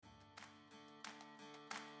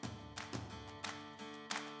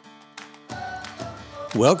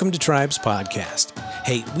Welcome to Tribe's podcast.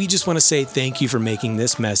 Hey, we just want to say thank you for making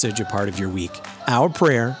this message a part of your week. Our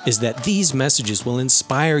prayer is that these messages will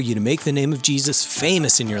inspire you to make the name of Jesus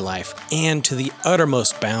famous in your life and to the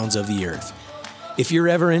uttermost bounds of the earth. If you're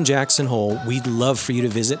ever in Jackson Hole, we'd love for you to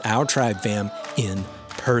visit our Tribe fam in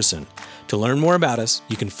person. To learn more about us,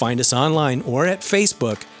 you can find us online or at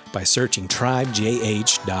Facebook by searching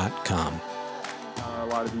TribeJH.com. A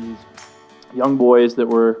lot of these young boys that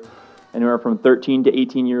were anywhere from 13 to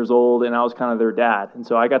 18 years old, and I was kind of their dad. And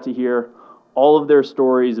so I got to hear all of their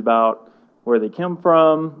stories about where they came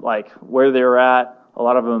from, like where they were at. A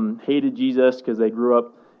lot of them hated Jesus because they grew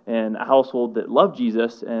up in a household that loved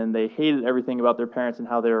Jesus, and they hated everything about their parents and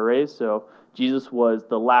how they were raised. So Jesus was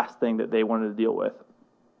the last thing that they wanted to deal with.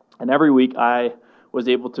 And every week I was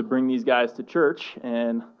able to bring these guys to church,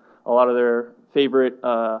 and a lot of their favorite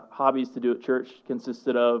hobbies to do at church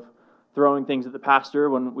consisted of throwing things at the pastor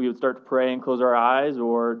when we would start to pray and close our eyes,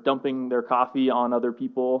 or dumping their coffee on other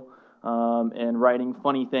people, and writing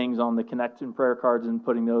funny things on the Connect and prayer cards and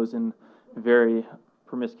putting those in very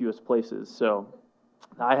promiscuous places. So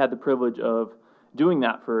I had the privilege of doing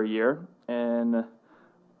that for a year, and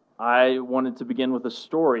I wanted to begin with a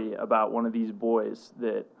story about one of these boys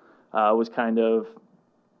that was kind of,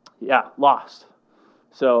 lost.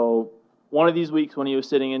 So one of these weeks when he was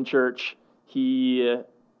sitting in church, he,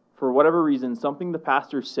 for whatever reason, something the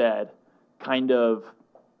pastor said kind of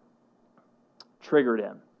triggered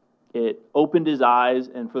him. It opened his eyes,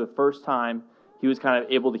 and for the first time, he was kind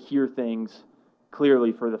of able to hear things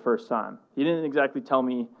clearly for the first time. He didn't exactly tell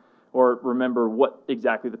me or remember what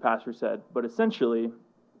exactly the pastor said, but essentially,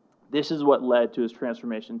 this is what led to his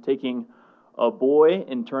transformation, taking a boy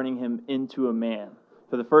and turning him into a man.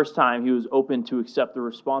 For the first time, he was open to accept the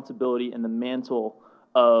responsibility and the mantle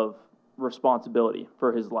of responsibility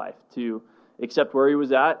for his life, to accept where he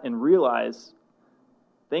was at and realize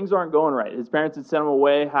things aren't going right. His parents had sent him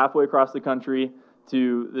away halfway across the country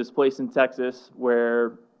to this place in Texas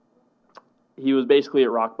where he was basically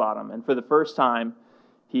at rock bottom. And for the first time,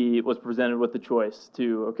 he was presented with the choice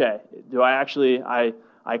to, okay, do I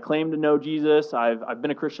claim to know Jesus. I've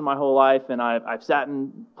been a Christian my whole life, and I've sat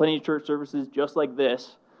in plenty of church services just like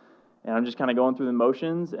this, and I'm just kind of going through the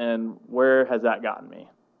motions, and where has that gotten me?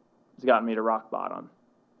 It's gotten me to rock bottom.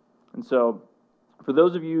 And so, for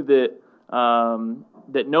those of you that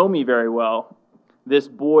know me very well, this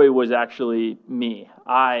boy was actually me.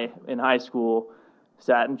 I, in high school,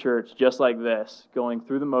 sat in church just like this, going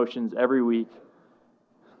through the motions every week,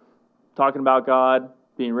 talking about God,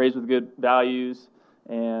 being raised with good values,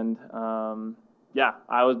 and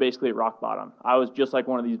I was basically at rock bottom. I was just like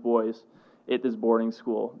one of these boys at this boarding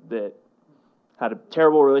school that had a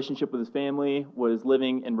terrible relationship with his family, was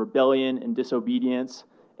living in rebellion and disobedience,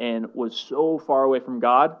 and was so far away from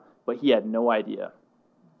God, but he had no idea.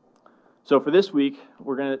 So for this week,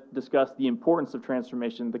 we're going to discuss the importance of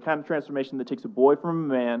transformation, the kind of transformation that takes a boy from a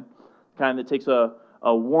man, the kind that takes a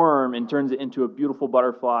worm and turns it into a beautiful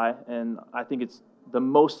butterfly, and I think it's the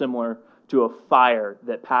most similar to a fire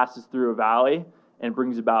that passes through a valley and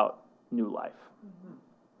brings about new life.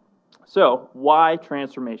 So, why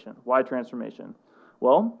transformation? Why transformation?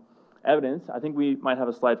 Well, evidence. I think we might have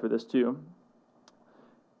a slide for this too.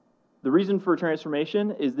 The reason for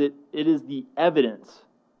transformation is that it is the evidence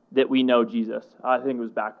that we know Jesus. I think it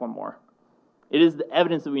was back one more. It is the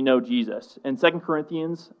evidence that we know Jesus. In 2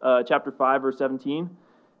 Corinthians chapter 5, verse 17,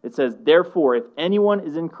 it says, "Therefore, if anyone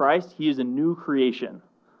is in Christ, he is a new creation.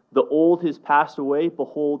 The old has passed away,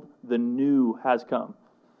 behold, the new has come."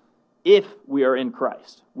 If we are in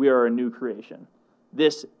Christ, we are a new creation.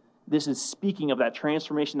 This is speaking of that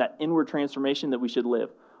transformation, that inward transformation that we should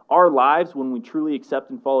live. Our lives, when we truly accept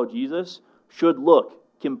and follow Jesus, should look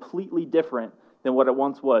completely different than what it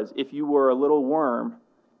once was. If you were a little worm,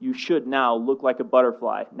 you should now look like a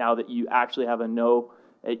butterfly, now that you actually have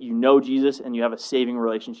you know Jesus and you have a saving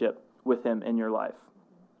relationship with him in your life.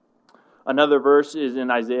 Another verse is in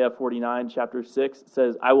Isaiah 49, chapter 6. It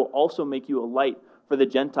says, "I will also make you a light for the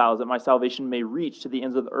Gentiles, that my salvation may reach to the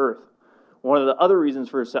ends of the earth." One of the other reasons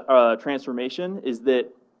for transformation is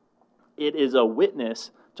that it is a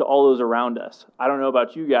witness to all those around us. I don't know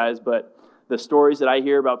about you guys, but the stories that I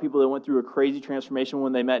hear about people that went through a crazy transformation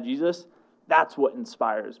when they met Jesus, that's what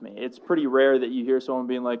inspires me. It's pretty rare that you hear someone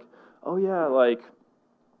being like, "Oh yeah, like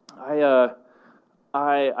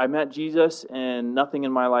I met Jesus and nothing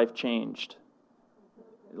in my life changed."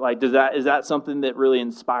 Like, is that something that really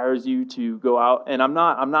inspires you to go out? And I'm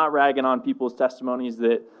not ragging on people's testimonies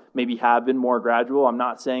that maybe have been more gradual. I'm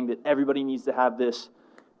not saying that everybody needs to have this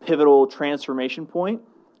pivotal transformation point.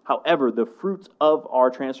 However, the fruits of our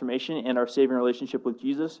transformation and our saving relationship with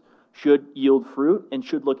Jesus should yield fruit and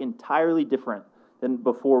should look entirely different than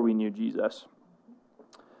before we knew Jesus.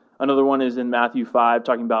 Another one is in Matthew 5,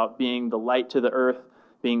 talking about being the light to the earth,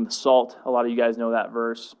 being the salt. A lot of you guys know that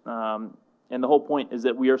verse. And the whole point is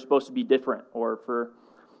that we are supposed to be different, or for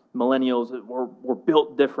millennials, we're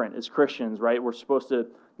built different as Christians, right? We're supposed to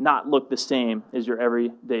not look the same as your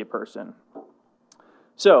everyday person.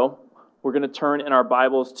 So, we're going to turn in our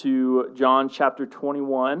Bibles to John chapter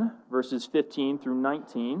 21, verses 15 through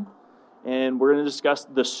 19, and we're going to discuss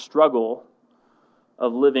the struggle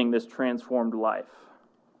of living this transformed life.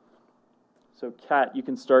 So, Kat, you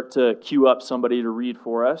can start to queue up somebody to read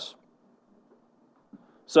for us.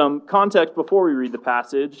 Some context before we read the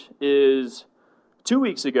passage is 2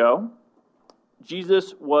 weeks ago,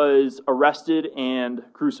 Jesus was arrested and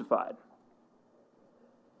crucified.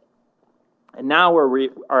 And now where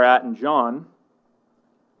we are at in John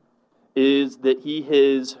is that he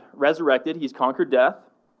has resurrected, he's conquered death,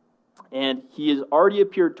 and he has already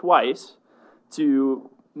appeared twice to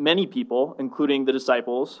many people, including the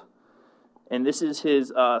disciples. And this is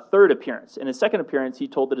his third appearance. In his second appearance, he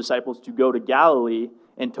told the disciples to go to Galilee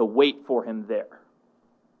and to wait for him there.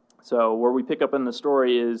 So where we pick up in the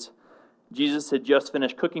story is Jesus had just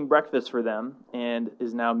finished cooking breakfast for them and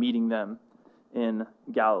is now meeting them in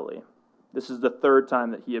Galilee. This is the third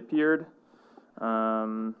time that he appeared.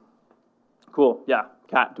 Cool. Yeah.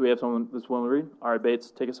 Kat, do we have someone that's willing to read? All right,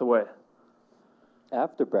 Bates, take us away.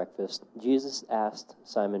 After breakfast, Jesus asked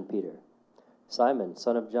Simon Peter, "Simon,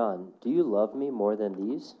 son of John, do you love me more than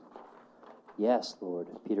these?" "Yes, Lord,"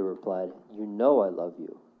 Peter replied. "You know I love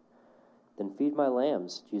you." "Then feed my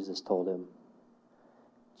lambs," Jesus told him.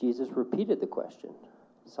 Jesus repeated the question,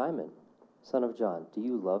 "Simon, son of John, do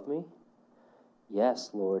you love me?"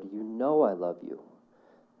 "Yes, Lord, you know I love you."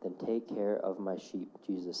 "Then take care of my sheep,"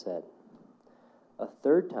 Jesus said. A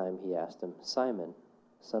third time he asked him, "Simon,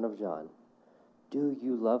 son of John, do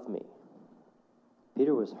you love me?"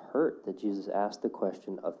 Peter was hurt that Jesus asked the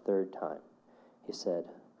question a third time. He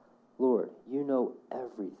said, "Lord, you know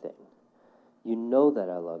everything. You know that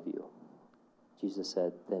I love you." Jesus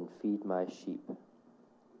said, "Then feed my sheep.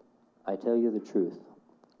 I tell you the truth.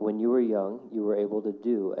 When you were young, you were able to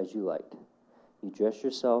do as you liked. You dressed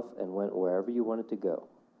yourself and went wherever you wanted to go.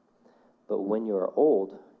 But when you are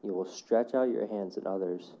old, you will stretch out your hands and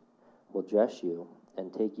others will dress you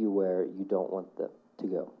and take you where you don't want them to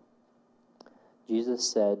go." Jesus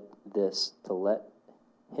said this to let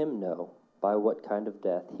him know by what kind of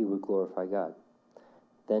death he would glorify God.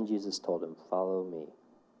 Then Jesus told him, "Follow me."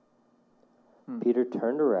 Peter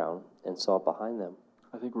turned around and saw behind them.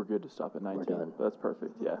 I think we're good to stop at 19. We're done. That's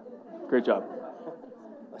perfect, yeah. Great job.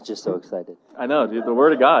 I'm just so excited. I know, dude. The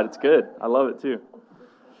Word of God, it's good. I love it, too.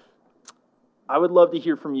 I would love to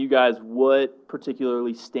hear from you guys what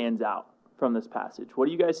particularly stands out from this passage. What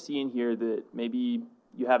do you guys see in here that maybe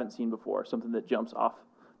you haven't seen before, something that jumps off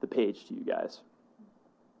the page to you guys?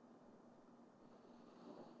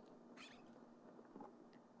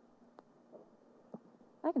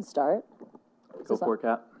 I can start. Go for it,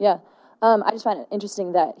 Kat. Yeah. I just find it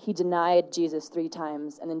interesting that he denied Jesus 3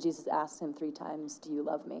 times, and then Jesus asked him 3 times, "Do you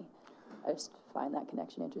love me?" I just find that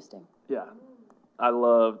connection interesting. Yeah. I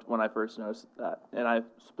loved when I first noticed that. And I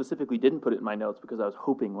specifically didn't put it in my notes because I was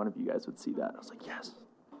hoping one of you guys would see that. I was like, yes.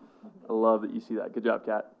 I love that you see that. Good job,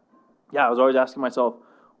 Kat. Yeah, I was always asking myself,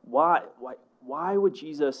 why would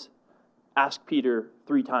Jesus ask Peter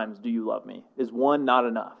 3 times, "Do you love me?" Is one not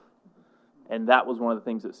enough? And that was one of the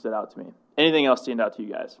things that stood out to me. Anything else stand out to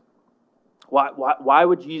you guys? Why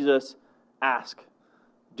would Jesus ask,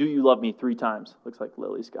 "Do you love me?" 3 times? Looks like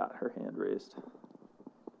Lily's got her hand raised.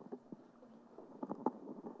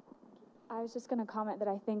 I was just going to comment that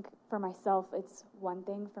I think for myself, it's one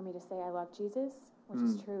thing for me to say I love Jesus, which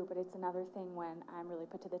is true, but it's another thing when I'm really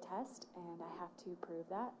put to the test and I have to prove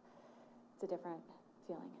that. It's a different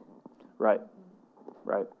feeling. Right.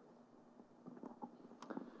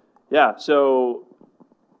 Yeah, so,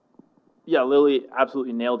 Lily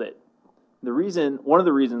absolutely nailed it. One of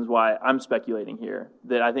the reasons why I'm speculating here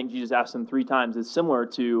that I think Jesus asked him 3 times is similar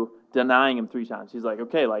to denying him 3 times. He's like,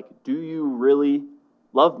 okay, do you really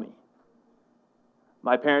love me?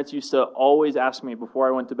 My parents used to always ask me before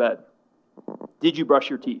I went to bed, "Did you brush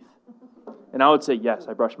your teeth?" And I would say, "Yes,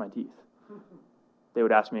 I brushed my teeth." They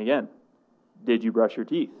would ask me again, "Did you brush your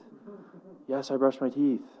teeth?" "Yes, I brushed my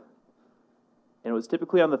teeth." And it was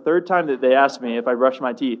typically on the 3rd time that they asked me if I brushed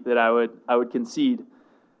my teeth that I would concede,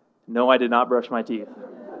 "No, I did not brush my teeth."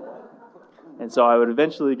 And so I would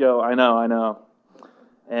eventually go, I know.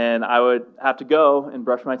 And I would have to go and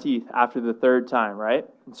brush my teeth after the 3rd time, right?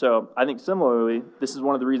 And so I think similarly, this is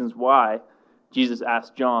one of the reasons why Jesus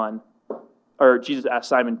asked John, Jesus asked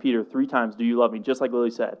Simon Peter 3 times, do you love me? Just like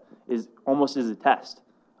Lily said, is almost as a test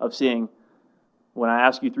of seeing, when I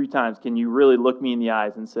ask you 3 times, can you really look me in the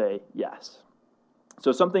eyes and say yes?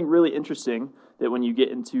 So something really interesting that when you get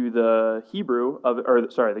into the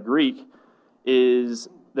the Greek, is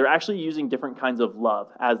they're actually using different kinds of love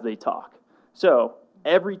as they talk. So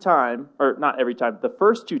every time, or not every time, the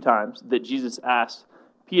first 2 times that Jesus asked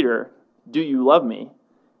Peter, do you love me?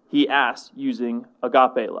 He asked using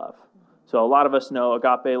agape love. So a lot of us know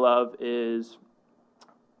agape love is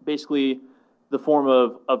basically the form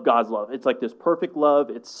of God's love. It's like this perfect love.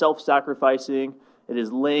 It's self-sacrificing. It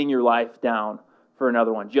is laying your life down for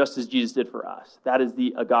another one, just as Jesus did for us. That is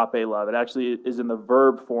the agape love. It actually is in the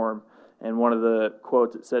verb form, and one of the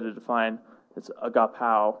quotes it said to define, it's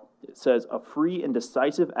agapao. It says, a free and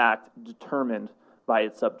decisive act determined by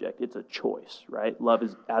its subject. It's a choice, right? Love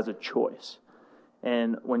is as a choice.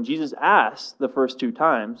 And when Jesus asks the first 2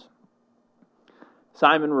 times,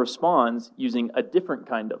 Simon responds using a different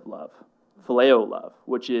kind of love, phileo love,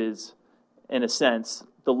 which is, in a sense,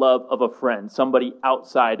 the love of a friend, somebody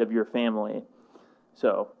outside of your family.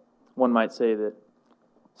 So one might say that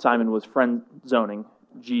Simon was friend-zoning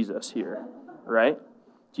Jesus here, right?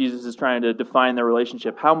 Jesus is trying to define their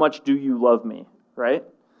relationship. How much do you love me, right?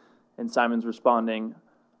 And Simon's responding,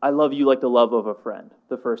 I love you like the love of a friend,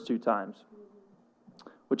 the first 2 times,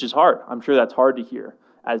 which is hard. I'm sure that's hard to hear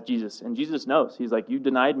as Jesus. And Jesus knows. He's like, you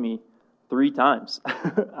denied me 3 times.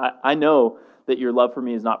 I know that your love for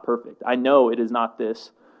me is not perfect. I know it is not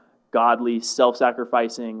this godly,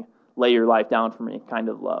 self-sacrificing, lay your life down for me kind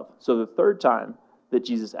of love. So the 3rd time that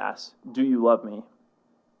Jesus asks, do you love me?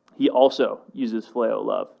 He also uses phileo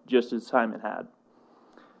love, just as Simon had.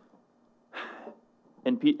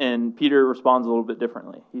 And Peter responds a little bit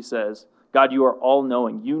differently. He says, God, you are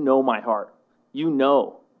all-knowing. You know my heart. You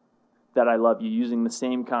know that I love you, using the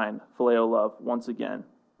same kind, phileo love, once again.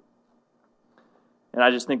 And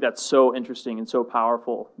I just think that's so interesting and so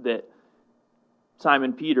powerful that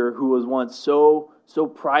Simon Peter, who was once so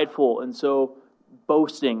prideful and so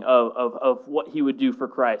boasting of what he would do for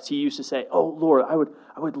Christ, he used to say, oh, Lord, I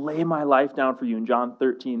would lay my life down for you. In John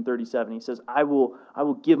 13:37, he says, I will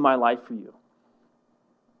give my life for you.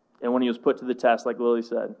 And when he was put to the test, like Lily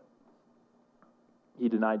said, he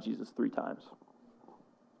denied Jesus 3 times.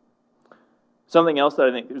 Something else that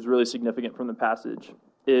I think is really significant from the passage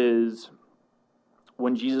is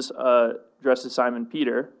when Jesus addresses Simon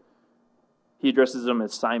Peter, he addresses him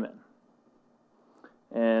as Simon.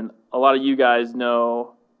 And a lot of you guys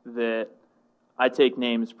know that I take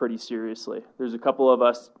names pretty seriously. There's a couple of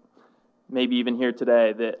us, maybe even here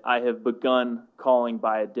today, that I have begun calling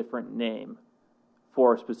by a different name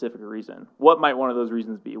for a specific reason. What might one of those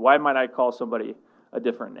reasons be? Why might I call somebody a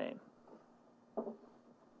different name?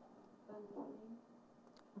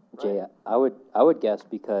 Jay, I would guess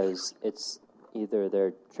because it's either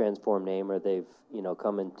their transformed name or they've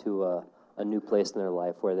come into a new place in their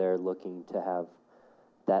life where they're looking to have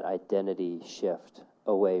that identity shift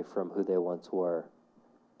away from who they once were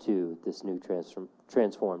to this new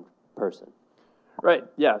transformed person. Right,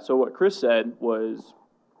 yeah. So what Chris said was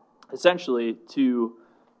essentially to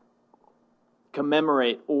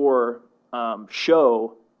commemorate or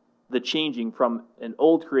show the changing from an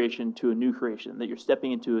old creation to a new creation, that you're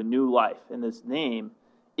stepping into a new life, and this name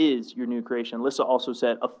is your new creation. Alyssa also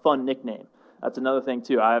said a fun nickname. That's another thing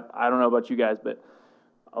too. I don't know about you guys, but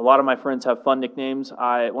a lot of my friends have fun nicknames.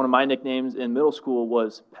 One of my nicknames in middle school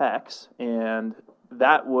was Pex, and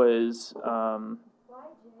that was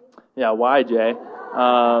YJ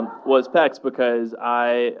was Pex because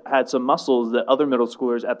I had some muscles that other middle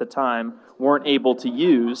schoolers at the time weren't able to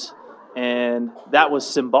use, and that was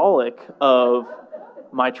symbolic of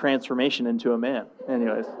my transformation into a man.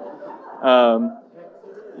 Anyways,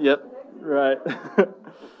 yep, right.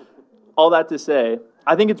 All that to say,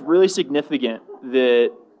 I think it's really significant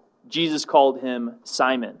that Jesus called him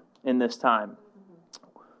Simon in this time.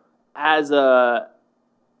 As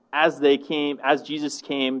Jesus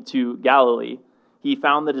came to Galilee, he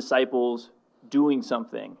found the disciples doing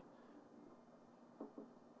something.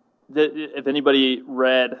 If anybody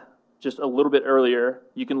read just a little bit earlier,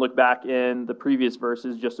 you can look back in the previous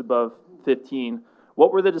verses just above 15.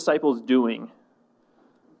 What were the disciples doing?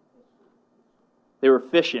 They were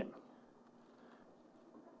fishing.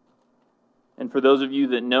 And for those of you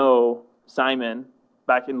that know Simon,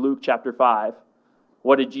 back in Luke chapter 5,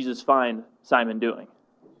 what did Jesus find Simon doing?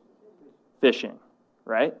 Fishing,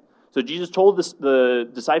 right? So Jesus told the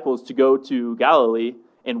disciples to go to Galilee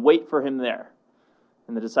and wait for him there.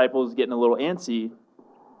 And the disciples, getting a little antsy,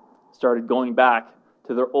 started going back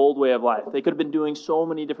to their old way of life. They could have been doing so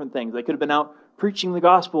many different things. They could have been out preaching the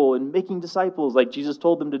gospel and making disciples like Jesus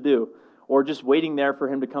told them to do, or just waiting there for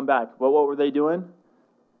him to come back. But what were they doing?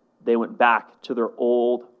 They went back to their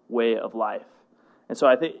old way of life. And so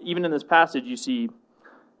I think even in this passage, you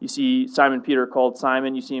see Simon Peter called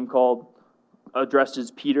Simon. You see him addressed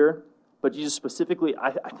as Peter. But Jesus specifically,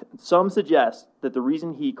 some suggest that the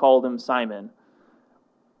reason he called him Simon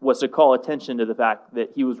was to call attention to the fact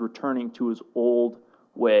that he was returning to his old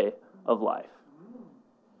way of life.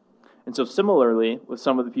 And so similarly, with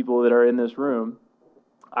some of the people that are in this room,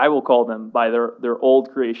 I will call them by their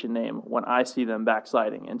old creation name when I see them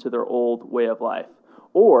backsliding into their old way of life.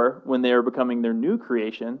 Or when they are becoming their new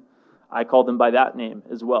creation, I call them by that name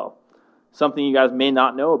as well. Something you guys may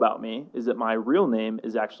not know about me is that my real name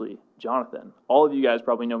is actually Jonathan. All of you guys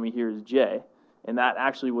probably know me here as Jay, and that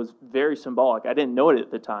actually was very symbolic. I didn't know it at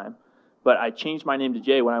the time, but I changed my name to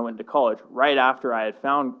Jay when I went to college, right after I had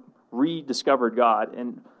rediscovered God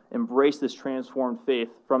and embraced this transformed faith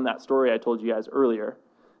from that story I told you guys earlier.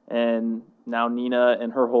 And now Nina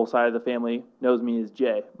and her whole side of the family knows me as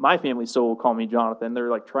Jay. My family still will call me Jonathan. They're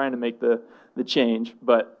like trying to make the change,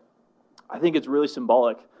 but I think it's really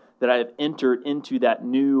symbolic that I have entered into that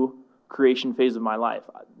new creation phase of my life.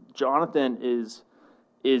 Jonathan is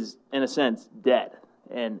in a sense dead,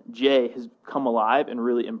 and Jay has come alive and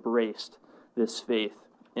really embraced this faith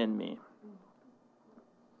in me.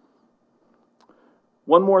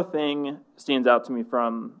 One more thing stands out to me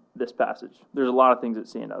from this passage. There's a lot of things that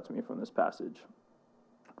stand out to me from this passage.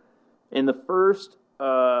 In the first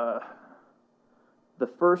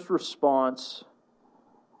response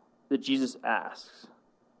that Jesus asks,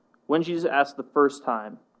 when Jesus asks the first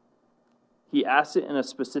time, he asks it in a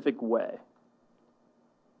specific way.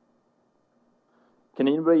 Can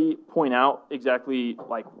anybody point out exactly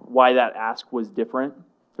like why that ask was different?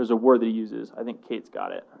 There's a word that he uses. I think Kate's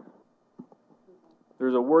got it.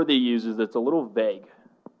 There's a word that he uses that's a little vague.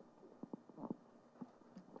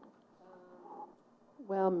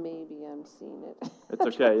 Well, maybe I'm seeing it. It's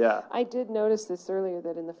okay, yeah. I did notice this earlier,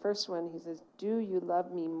 that in the first one, he says, "Do you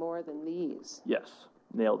love me more than these?" Yes,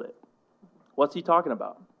 nailed it. What's he talking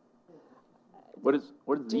about? What is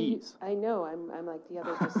these? I know, I'm like the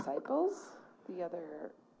other disciples.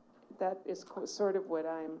 That is sort of what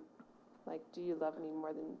I'm like, do you love me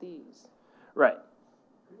more than these? Right.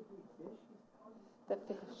 The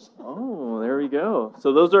fish. Oh, there we go.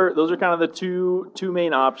 So those are kind of the two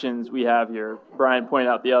main options we have here. Brian pointed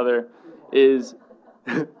out the other is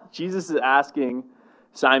Jesus is asking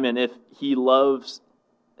Simon if he loves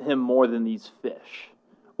him more than these fish,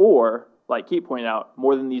 or like Kate pointed out,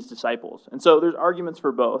 more than these disciples. And so there's arguments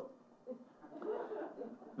for both.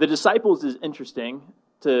 The disciples is interesting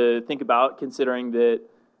to think about, considering that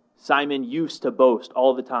Simon used to boast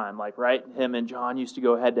all the time, like, right? Him and John used to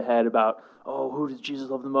go head to head about, oh, who does Jesus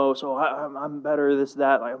love the most? Oh, I'm better, this,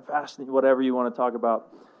 that, like, I'm faster, whatever you want to talk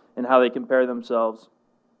about, and how they compare themselves.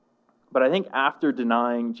 But I think after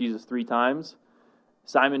denying Jesus 3 times,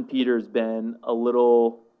 Simon Peter's been a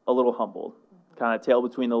little humbled, kind of tail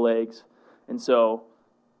between the legs. And so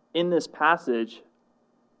in this passage,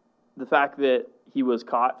 the fact that he was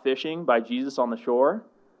caught fishing by Jesus on the shore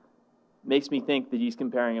makes me think that he's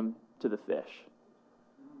comparing him to the fish,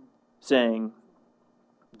 saying,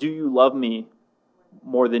 do you love me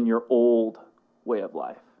more than your old way of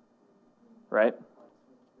life? Right?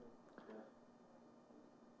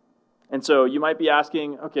 And so you might be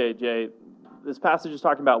asking, okay, Jay, this passage is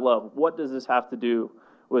talking about love. What does this have to do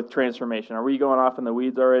with transformation? Are we going off in the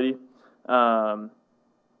weeds already?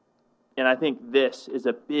 And I think this is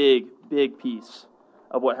a big, big piece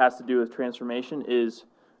of what has to do with transformation is,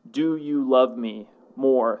 do you love me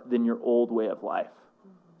more than your old way of life?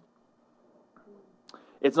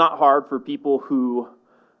 It's not hard for people who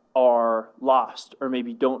are lost or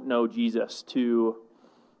maybe don't know Jesus to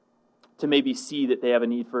maybe see that they have a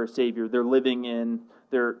need for a Savior. They're living in,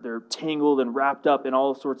 they're tangled and wrapped up in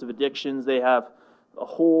all sorts of addictions. They have a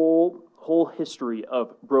whole history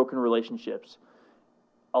of broken relationships.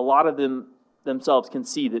 A lot of them themselves can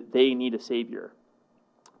see that they need a Savior.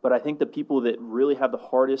 But I think the people that really have the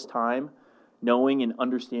hardest time knowing and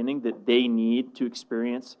understanding that they need to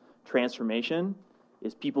experience transformation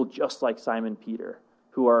is people just like Simon Peter,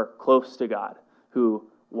 who are close to God, who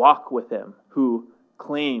walk with Him, who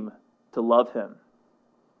claim to love Him.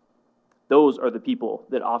 Those are the people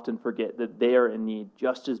that often forget that they are in need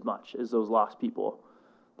just as much as those lost people,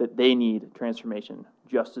 that they need transformation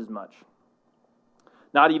just as much.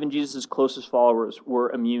 Not even Jesus' closest followers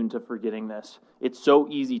were immune to forgetting this. It's so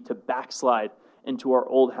easy to backslide into our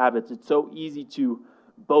old habits. It's so easy to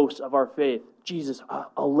boast of our faith Jesus,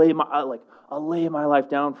 I'll lay my life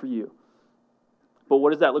down for you. But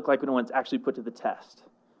what does that look like when it's actually put to the test?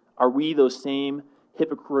 Are we those same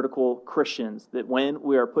hypocritical Christians that when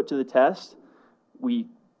we are put to the test,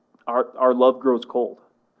 our love grows cold?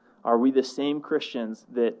 Are we the same Christians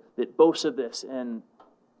that boast of this and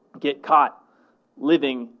get caught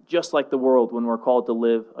living just like the world when we're called to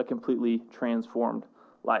live a completely transformed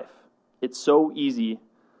life? It's so easy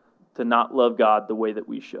to not love God the way that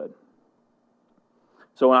we should.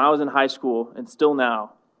 So when I was in high school, and still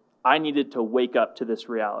now, I needed to wake up to this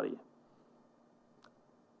reality.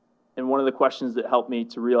 And one of the questions that helped me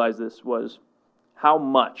to realize this was, how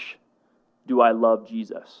much do I love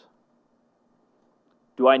Jesus?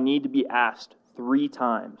 Do I need to be asked 3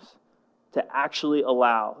 times to actually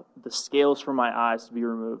allow the scales from my eyes to be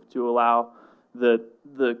removed, to allow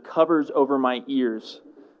the covers over my ears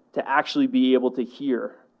to actually be able to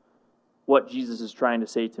hear what Jesus is trying to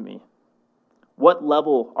say to me? What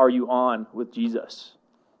level are you on with Jesus?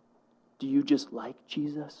 Do you just like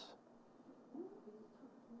Jesus?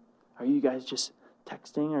 Are you guys just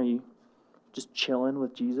texting? Are you just chilling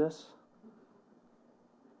with Jesus?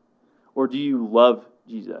 Or do you love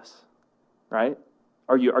Jesus? Right?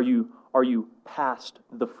 Are you past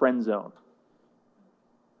the friend zone?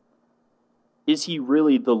 Is he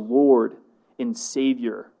really the Lord and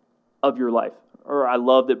Savior of your life? Or I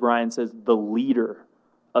love that Brian says the leader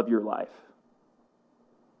of your life.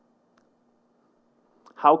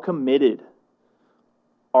 How committed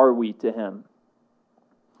are we to him?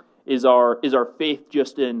 Is our faith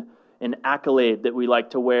just an accolade that we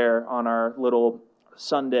like to wear on our little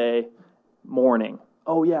Sunday morning?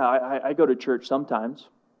 Oh yeah, I go to church sometimes.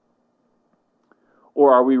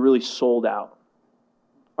 Or are we really sold out?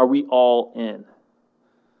 Are we all in?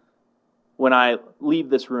 When I leave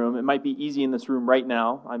this room, it might be easy in this room right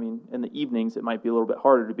now. I mean, in the evenings, it might be a little bit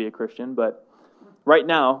harder to be a Christian. But right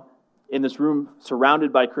now, in this room,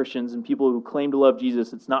 surrounded by Christians and people who claim to love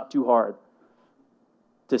Jesus, it's not too hard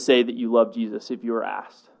to say that you love Jesus if you were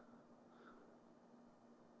asked.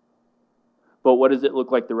 But what does it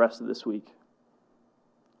look like the rest of this week?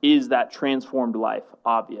 Is that transformed life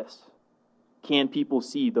obvious? Can people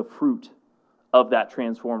see the fruit of that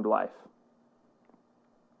transformed life?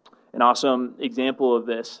 An awesome example of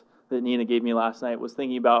this that Nina gave me last night was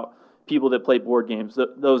thinking about people that play board games.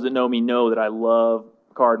 Those that know me know that I love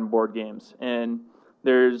card and board games. And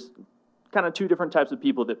there's kind of 2 different types of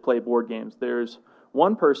people that play board games. There's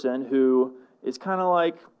one person who is kind of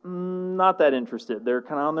like not that interested. They're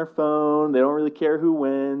kind of on their phone. They don't really care who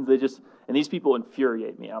wins. And these people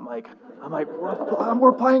infuriate me. I'm like,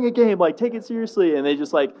 we're playing a game. Like, take it seriously. And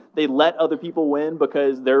they let other people win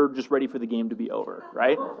because they're just ready for the game to be over.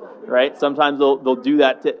 Right? Sometimes they'll do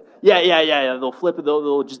that. Yeah. They'll flip it.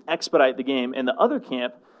 They'll just expedite the game. And the other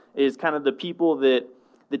camp is kind of the people that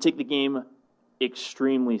take the game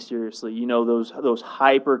extremely seriously. You know, those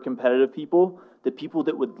hyper competitive people. The people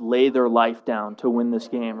that would lay their life down to win this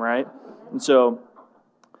game, right? And so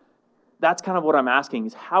that's kind of what I'm asking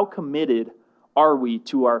is how committed are we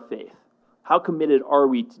to our faith? How committed are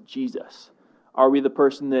we to Jesus? Are we the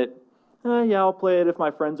person that, I'll play it if my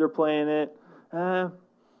friends are playing it.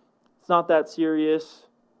 It's not that serious.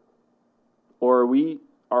 Or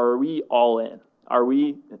are we all in?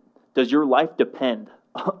 Does your life depend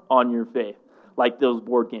on your faith? Like those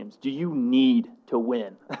board games. Do you need to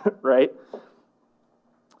win, right?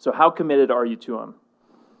 So how committed are you to him?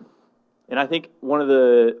 And I think one of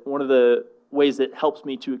the ways that helps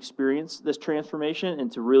me to experience this transformation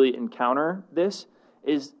and to really encounter this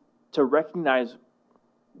is to recognize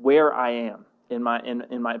where I am in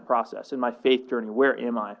my process, in my faith journey. Where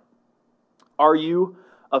am I? Are you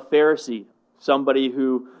a Pharisee, somebody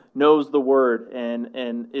who knows the word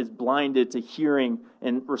and is blinded to hearing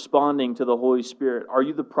and responding to the Holy Spirit? Are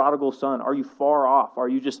you the prodigal son? Are you far off? Are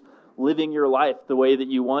you just living your life the way that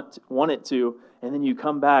you want it to, and then you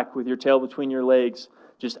come back with your tail between your legs,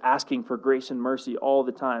 just asking for grace and mercy all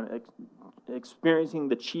the time, experiencing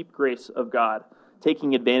the cheap grace of God,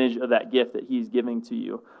 taking advantage of that gift that he's giving to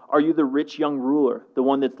you? Are you the rich young ruler, the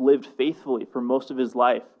one that's lived faithfully for most of his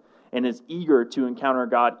life and is eager to encounter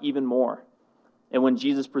God even more? And when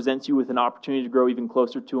Jesus presents you with an opportunity to grow even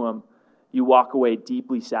closer to him, you walk away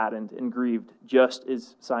deeply saddened and grieved, just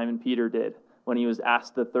as Simon Peter did when he was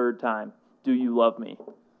asked the 3rd time, do you love me?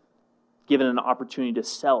 Given an opportunity to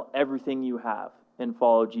sell everything you have and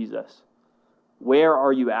follow Jesus. Where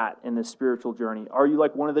are you at in this spiritual journey? Are you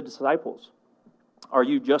like one of the disciples? Are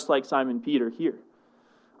you just like Simon Peter here?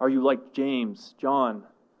 Are you like James, John,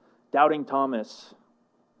 doubting Thomas,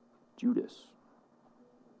 Judas?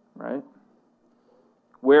 Right?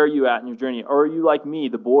 Where are you at in your journey? Or are you like me,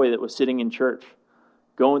 the boy that was sitting in church,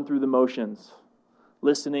 going through the motions,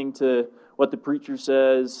 listening to what the preacher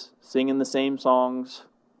says, singing the same songs,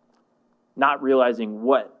 not realizing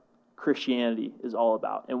what Christianity is all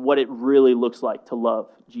about and what it really looks like to love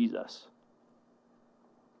Jesus?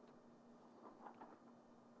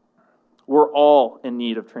 We're all in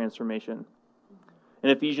need of transformation. In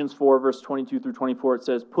Ephesians 4, verse 22 through 24, it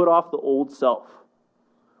says, "Put off the old self,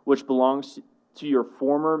 which belongs to your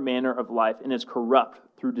former manner of life and is corrupt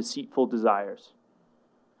through deceitful desires.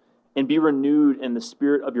 And be renewed in the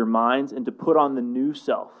spirit of your minds, and to put on the new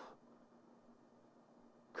self,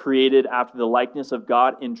 created after the likeness of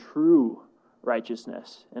God in true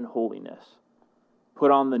righteousness and holiness." Put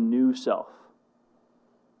on the new self.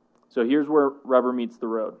 So here's where rubber meets the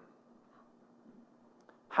road.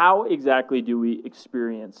 How exactly do we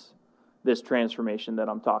experience this transformation that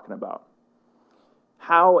I'm talking about?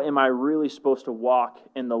 How am I really supposed to walk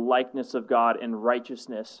in the likeness of God in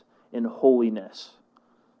righteousness and holiness?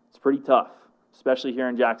 It's pretty tough, especially here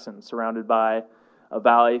in Jackson, surrounded by a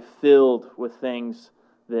valley filled with things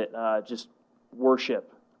that just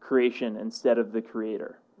worship creation instead of the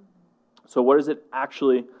Creator. So what does it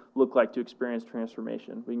actually look like to experience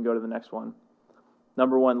transformation? We can go to the next one.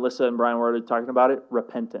 Number one, Lissa and Brian were already talking about it,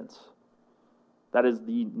 repentance. That is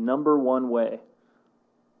the number one way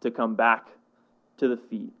to come back to the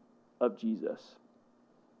feet of Jesus.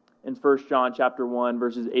 In 1 John chapter 1,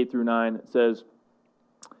 verses 8 through 9, it says,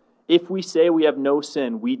 "If we say we have no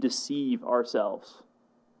sin, we deceive ourselves."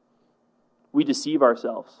 We deceive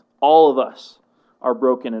ourselves. All of us are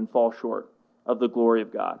broken and fall short of the glory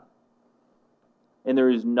of God. And there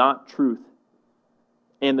is not truth,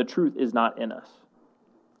 and the truth is not in us.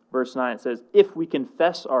 Verse 9, it says, "If we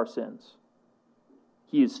confess our sins,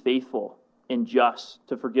 He is faithful and just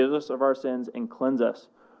to forgive us of our sins and cleanse us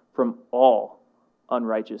from all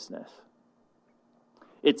unrighteousness."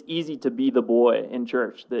 It's easy to be the boy in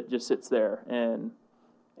church that just sits there and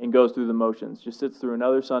goes through the motions, just sits through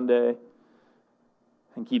another Sunday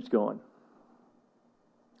and keeps going.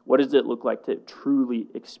 What does it look like to truly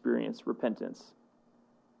experience repentance?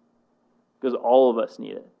 Because all of us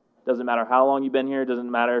need it. Doesn't matter how long you've been here.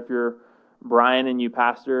 Doesn't matter if you're Brian and you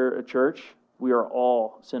pastor a church. We are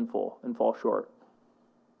all sinful and fall short.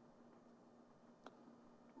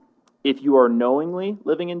 If you are knowingly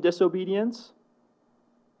living in disobedience,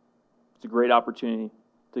 it's a great opportunity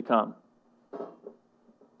to come.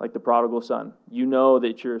 Like the prodigal son. You know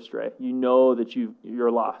that you're astray. You know that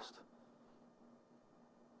you're lost.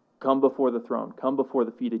 Come before the throne. Come before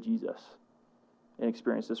the feet of Jesus and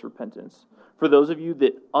experience this repentance. For those of you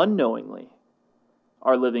that unknowingly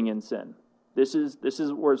are living in sin, this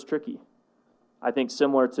is where it's tricky. I think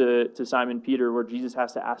similar to Simon Peter, where Jesus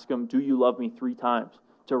has to ask him, "Do you love me?" 3 times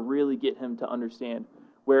to really get him to understand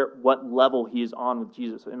what level he is on with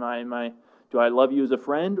Jesus. Do I love you as a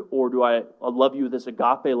friend, or do I love you with this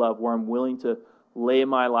agape love where I'm willing to lay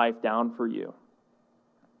my life down for you?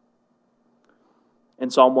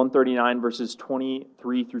 In Psalm 139, verses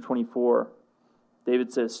 23 through 24,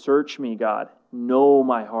 David says, "Search me, God, know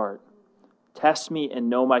my heart. Test me and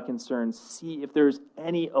know my concerns. See if there's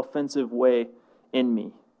any offensive way in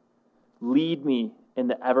me. Lead me in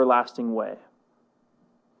the everlasting way."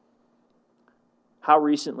 How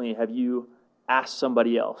recently have you asked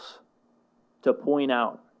somebody else to point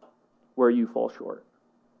out where you fall short?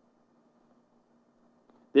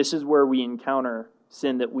 This is where we encounter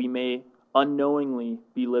sin that we may unknowingly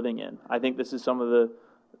be living in. I think this is some of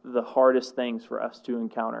the hardest things for us to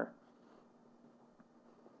encounter.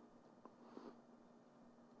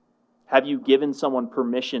 Have you given someone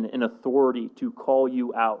permission and authority to call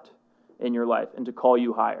you out in your life and to call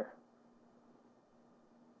you higher?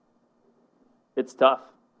 It's tough.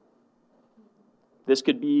 This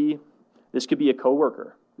could be a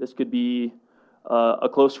coworker. This could be a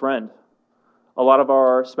close friend. A lot of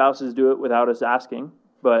our spouses do it without us asking,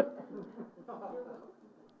 but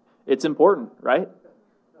it's important, right?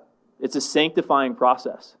 It's a sanctifying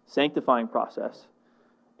process.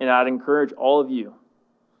 And I'd encourage all of you,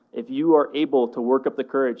 if you are able to work up the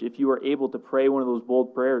courage, if you are able to pray one of those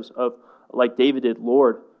bold prayers of, like David did,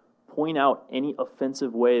 "Lord, point out any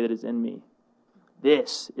offensive way that is in me."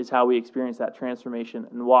 This is how we experience that transformation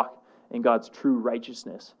and walk in God's true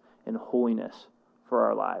righteousness and holiness for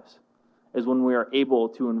our lives. Is when we are able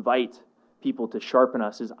to invite people to sharpen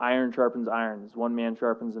us as iron sharpens iron, as one man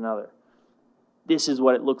sharpens another. This is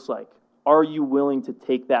what it looks like. Are you willing to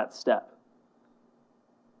take that step?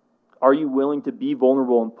 Are you willing to be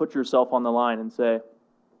vulnerable and put yourself on the line and say,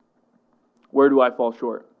 "Where do I fall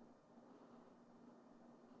short?"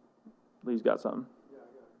 Lee's got something.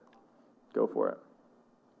 Go for it.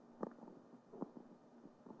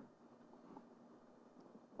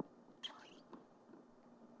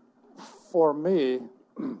 For me,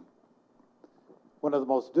 one of the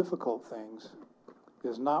most difficult things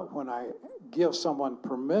is not when I give someone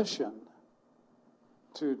permission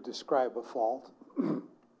to describe a fault,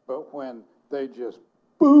 but when they just,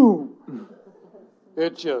 boom,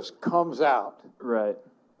 it just comes out. Right.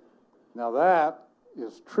 Now that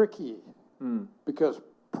is tricky because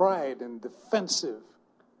pride and defensive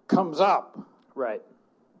comes up. Right.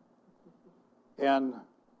 And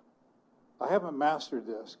I haven't mastered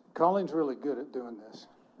this. Colleen's really good at doing this,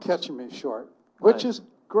 catching me short, which is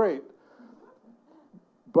great.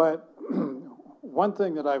 But one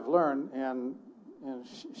thing that I've learned, and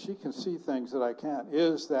she can see things that I can't,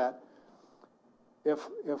 is that if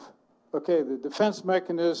the defense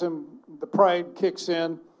mechanism, the pride kicks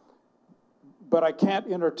in, but I can't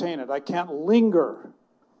entertain it. I can't linger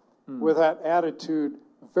with that attitude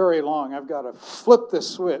very long. I've got to flip this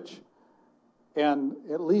switch and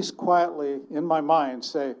at least quietly in my mind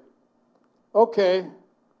say, okay,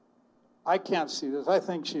 I can't see this. I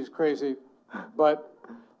think she's crazy, but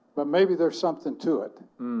maybe there's something to it.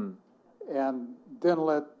 And then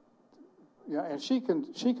and she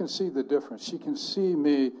can see the difference. She can see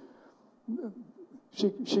me. She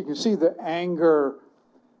can see the anger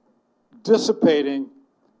dissipating,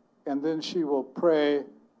 and then she will pray,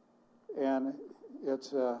 and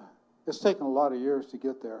it's taken a lot of years to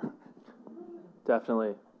get there.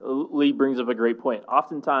 Definitely. Lee brings up a great point.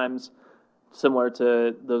 Oftentimes, similar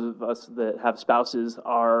to those of us that have spouses,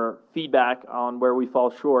 our feedback on where we fall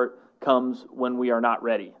short comes when we are not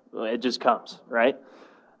ready. It just comes, right?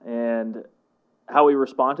 And how we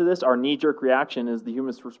respond to this, our knee-jerk reaction is the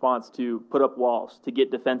human's response to put up walls, to get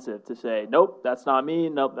defensive, to say, nope, that's not me,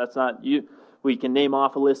 nope, that's not you. We can name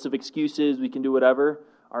off a list of excuses, we can do whatever.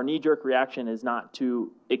 Our knee-jerk reaction is not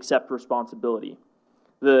to accept responsibility.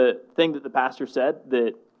 The thing that the pastor said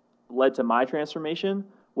that led to my transformation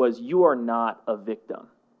was, you are not a victim.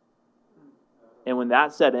 And when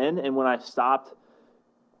that set in, and when I stopped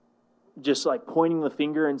just like pointing the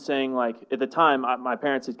finger and saying, like, at the time, my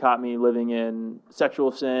parents had caught me living in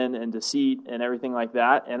sexual sin and deceit and everything like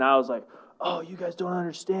that. And I was like, oh, you guys don't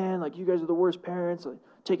understand. Like, you guys are the worst parents. Like,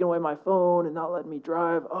 taking away my phone and not letting me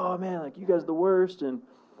drive. Oh, man, like, you guys are the worst. And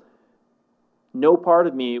no part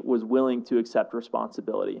of me was willing to accept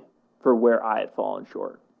responsibility for where I had fallen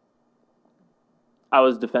short. I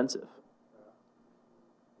was defensive.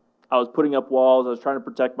 I was putting up walls. I was trying to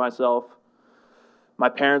protect myself. My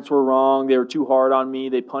parents were wrong. They were too hard on me.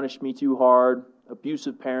 They punished me too hard.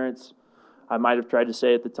 Abusive parents, I might have tried to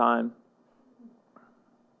say at the time.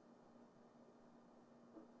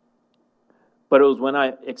 But it was when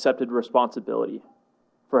I accepted responsibility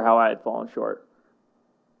for how I had fallen short.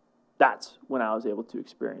 That's when I was able to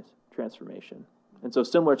experience transformation. And so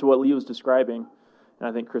similar to what Lee was describing, and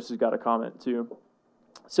I think Chris has got a comment too,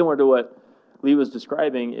 similar to what Lee was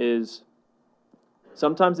describing is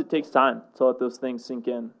sometimes it takes time to let those things sink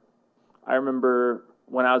in. I remember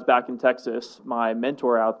when I was back in Texas, my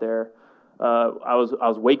mentor out there, I was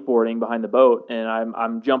wakeboarding behind the boat, and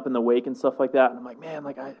I'm jumping the wake and stuff like that, and I'm like, man,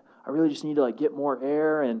 like I really just need to like get more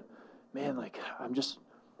air, and man, like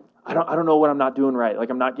I don't know what I'm not doing right.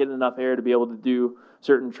 Like, I'm not getting enough air to be able to do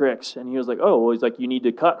certain tricks. And he was like, oh, well, he's like, you need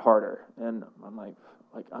to cut harder. And I'm like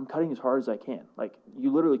I'm cutting as hard as I can. Like,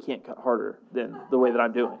 you literally can't cut harder than the way that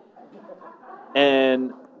I'm doing.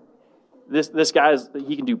 And this guy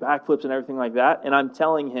he can do backflips and everything like that. And I'm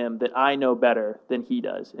telling him that I know better than he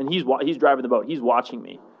does. And he's driving the boat. He's watching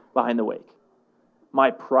me behind the wake.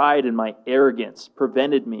 My pride and my arrogance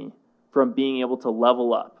prevented me from being able to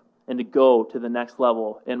level up and to go to the next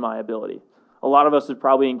level in my ability. A lot of us have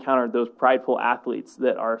probably encountered those prideful athletes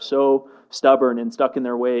that are so stubborn and stuck in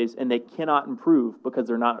their ways, and they cannot improve because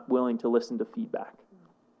they're not willing to listen to feedback.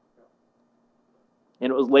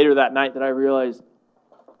 And it was later that night that I realized,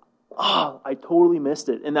 I totally missed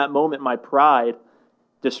it. In that moment, my pride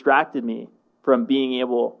distracted me from being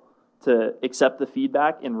able to accept the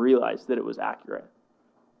feedback and realize that it was accurate.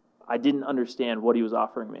 I didn't understand what he was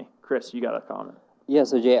offering me. Chris, you got a comment? Yeah,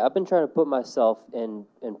 so Jay, I've been trying to put myself in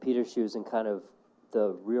Peter's shoes and kind of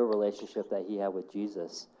the real relationship that he had with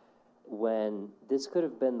Jesus, when this could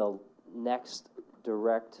have been the next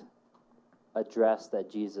direct address that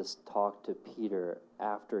Jesus talked to Peter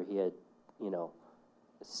after he had,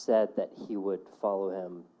 said that he would follow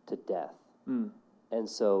him to death. And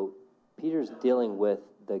so Peter's dealing with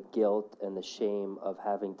the guilt and the shame of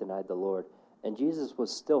having denied the Lord, and Jesus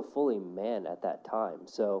was still fully man at that time.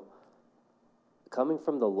 So coming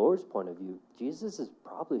from the Lord's point of view, Jesus is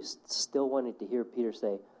probably still wanting to hear Peter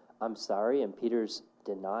say, I'm sorry, and Peter's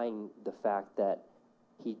denying the fact that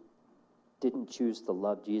he didn't choose to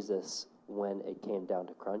love Jesus when it came down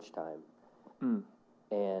to crunch time.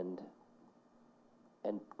 And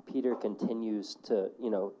Peter continues to,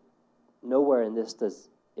 nowhere in this does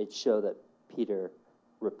it show that Peter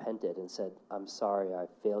repented and said, I'm sorry, I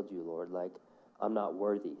failed you, Lord. Like, I'm not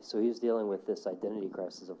worthy. So he was dealing with this identity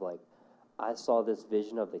crisis of like, I saw this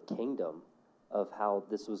vision of the kingdom of how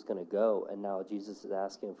this was going to go, and now Jesus is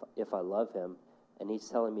asking if I love him, and he's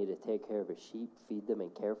telling me to take care of his sheep, feed them,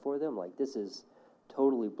 and care for them. Like, this is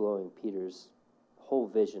totally blowing Peter's whole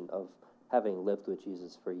vision of having lived with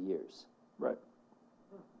Jesus for years. Right.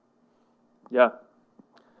 Yeah.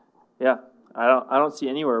 I don't see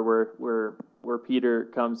anywhere where Peter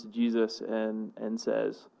comes to Jesus and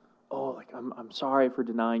says, "Oh, like I'm sorry for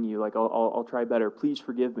denying you. Like I'll try better. Please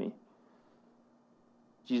forgive me."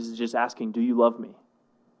 Jesus is just asking, "Do you love me?"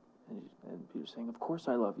 And Peter's saying, "Of course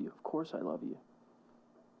I love you. Of course I love you."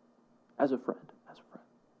 As a friend.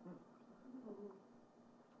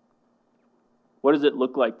 What does it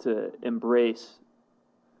look like to embrace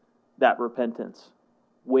that repentance?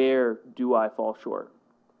 Where do I fall short?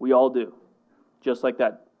 We all do. Just like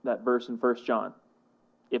that verse in 1 John.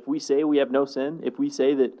 If we say we have no sin, if we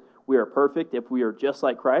say that we are perfect, if we are just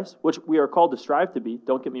like Christ, which we are called to strive to be,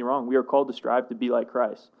 don't get me wrong, we are called to strive to be like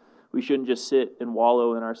Christ. We shouldn't just sit and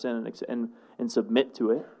wallow in our sin and submit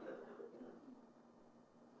to it.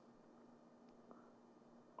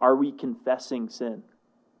 Are we confessing sin?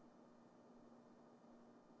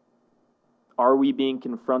 Are we being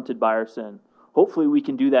confronted by our sin? Hopefully we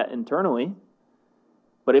can do that internally.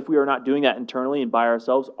 But if we are not doing that internally and by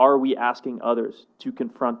ourselves, are we asking others to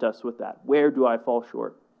confront us with that? Where do I fall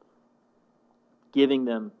short? Giving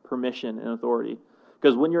them permission and authority.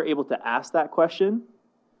 Because when you're able to ask that question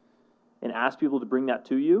and ask people to bring that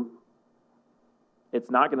to you,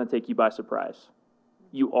 it's not going to take you by surprise.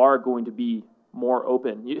 You are going to be more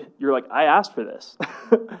open. You're like, I asked for this.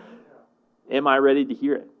 Am I ready to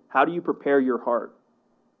hear it? How do you prepare your heart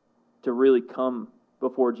to really come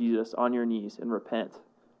before Jesus on your knees and repent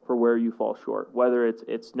for where you fall short, whether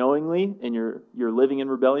it's knowingly and you're living in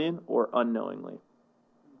rebellion or unknowingly?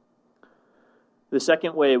 The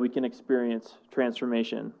second way we can experience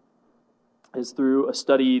transformation is through a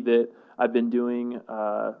study that I've been doing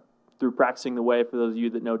through Practicing the Way. For those of you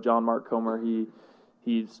that know John Mark Comer,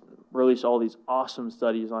 he's released all these awesome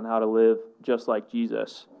studies on how to live just like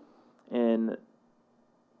Jesus. And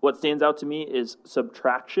what stands out to me is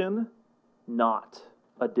subtraction, not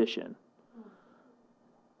addition.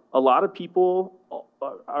 A lot of people,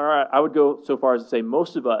 I would go so far as to say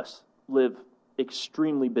most of us live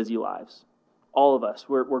extremely busy lives. All of us.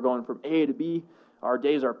 We're going from A to B. Our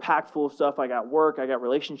days are packed full of stuff. I got work. I got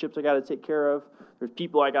relationships I got to take care of. There's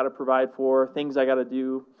people I got to provide for, things I got to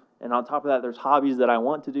do. And on top of that, there's hobbies that I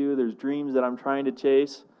want to do. There's dreams that I'm trying to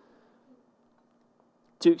chase.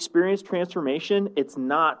 To experience transformation, it's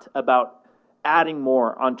not about adding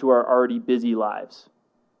more onto our already busy lives.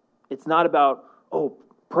 It's not about,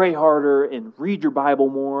 pray harder and read your Bible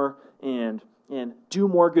more and do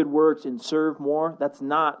more good works and serve more. That's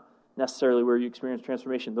not necessarily where you experience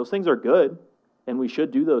transformation. Those things are good, and we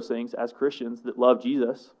should do those things as Christians that love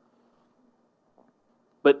Jesus.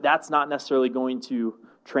 But that's not necessarily going to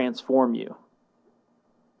transform you.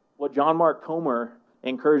 What John Mark Comer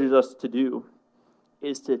encourages us to do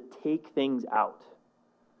is to take things out.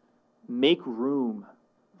 Make room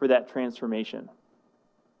for that transformation.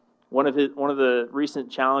 One of the recent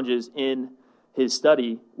challenges in his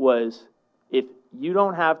study was, if you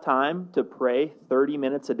don't have time to pray 30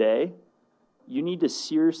 minutes a day, you need to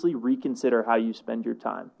seriously reconsider how you spend your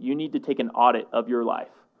time. You need to take an audit of your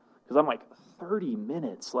life. Because I'm like, 30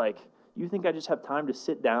 minutes? Like, you think I just have time to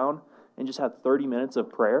sit down and just have 30 minutes of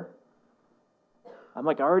prayer? I'm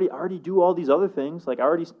like, I already do all these other things. Like, I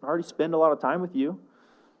already spend a lot of time with you.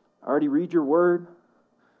 I already read your word.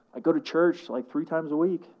 I go to church like 3 times a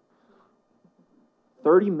week.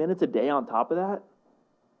 30 minutes a day on top of that?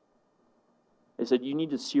 They said you need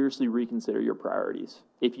to seriously reconsider your priorities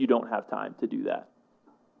if you don't have time to do that.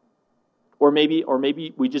 Or maybe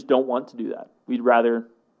we just don't want to do that. We'd rather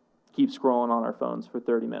keep scrolling on our phones for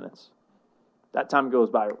 30 minutes. That time goes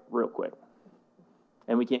by real quick,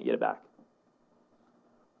 and we can't get it back.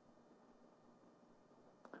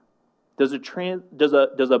 Does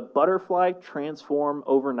a butterfly transform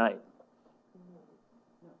overnight?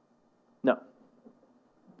 No.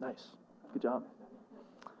 Nice. Good job.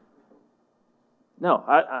 No,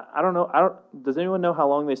 I don't know. Does anyone know how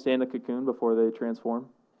long they stay in a cocoon before they transform?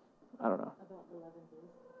 I don't know. About 11 days.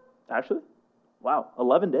 Actually? Wow,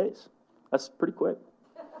 11 days. That's pretty quick.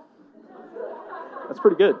 That's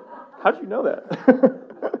pretty good. How did you know that?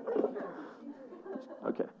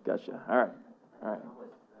 Okay, gotcha. All right.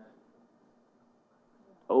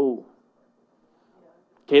 Oh.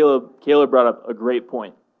 Caleb brought up a great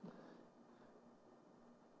point.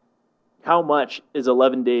 How much is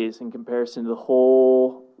 11 days in comparison to the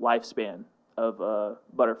whole lifespan of a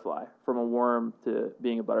butterfly, from a worm to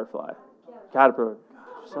being a butterfly? Caterpillar.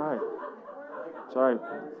 Sorry.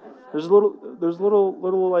 There's a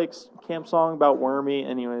little like camp song about wormy.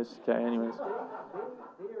 Anyways.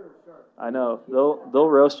 I know they'll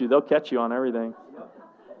roast you. They'll catch you on everything.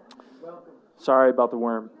 Sorry about the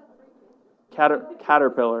worm.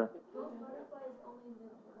 Caterpillar.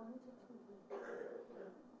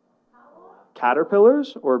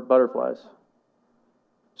 Caterpillars or butterflies?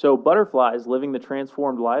 So butterflies living the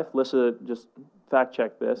transformed life. Lissa, just fact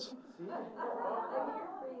check this.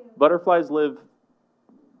 Butterflies live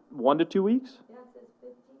 1 to 2 weeks? Yes, it's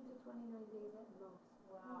 15 to 29 days at most.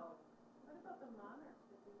 Wow. What about the monarchs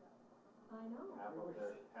that do that? I know.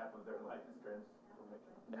 Half of their life is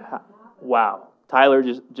transformation. Wow. Tyler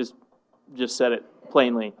just said it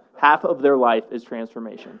plainly. Half of their life is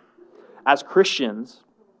transformation. As Christians,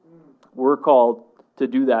 we're called to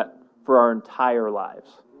do that for our entire lives.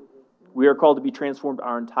 We are called to be transformed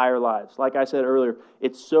our entire lives. Like I said earlier,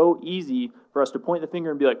 it's so easy for us to point the finger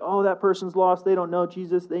and be like, oh, that person's lost. They don't know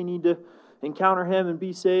Jesus. They need to encounter him and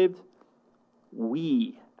be saved.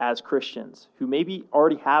 We, as Christians, who maybe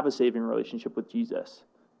already have a saving relationship with Jesus,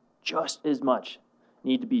 just as much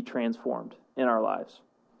need to be transformed in our lives.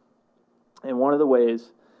 And one of the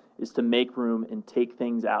ways is to make room and take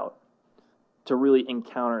things out to really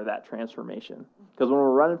encounter that transformation. Because when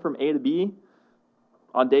we're running from A to B,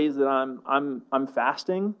 on days that I'm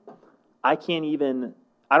fasting, I don't even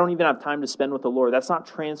have time to spend with the Lord. That's not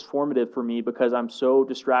transformative for me because I'm so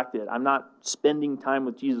distracted. I'm not spending time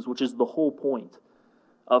with Jesus, which is the whole point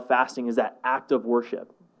of fasting, is that act of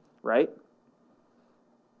worship, right?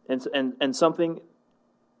 And something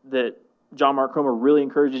that John Mark Comer really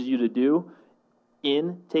encourages you to do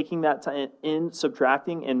in taking that time, in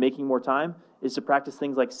subtracting and making more time, is to practice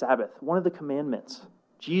things like Sabbath. One of the commandments,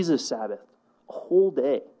 Jesus' Sabbath, a whole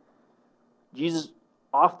day. Jesus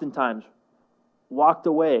oftentimes walked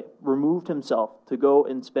away, removed himself to go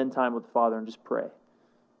and spend time with the Father and just pray.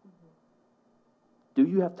 Do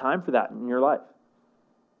you have time for that in your life?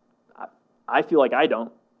 I feel like I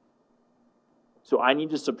don't. So I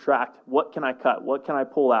need to subtract. What can I cut? What can I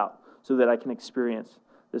pull out so that I can experience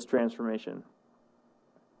this transformation?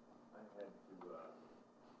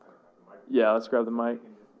 Yeah, let's grab the mic.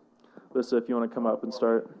 Lissa, if you want to come up and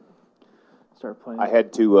start playing. I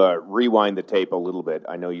had to rewind the tape a little bit.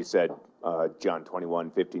 I know you said John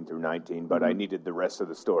 21, 15 through 19, but I needed the rest of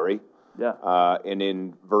the story. Yeah. And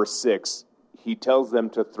in verse 6, he tells them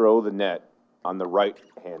to throw the net on the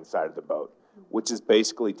right-hand side of the boat, which is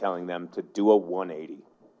basically telling them to do a 180.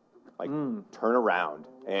 Turn around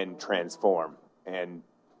and transform and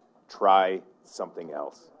try something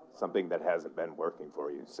else, something that hasn't been working for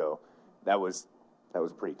you. So that was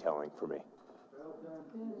pretty telling for me.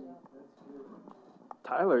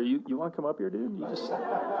 Tyler, you want to come up here, dude?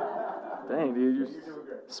 Dang, dude, you're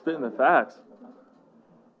spitting the facts.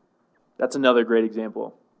 That's another great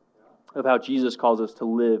example of how Jesus calls us to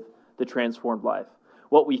live the transformed life.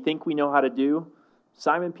 What we think we know how to do,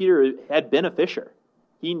 Simon Peter had been a fisher.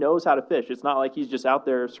 He knows how to fish. It's not like he's just out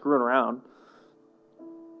there screwing around.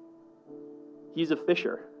 He's a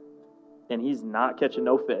fisher, and he's not catching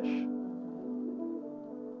no fish.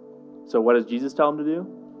 So what does Jesus tell him to do?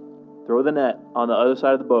 Throw the net on the other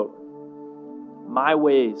side of the boat. My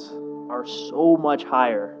ways are so much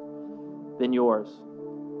higher than yours.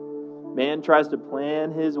 Man tries to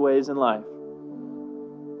plan his ways in life,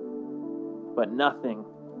 but nothing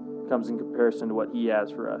comes in comparison to what he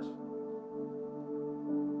has for us.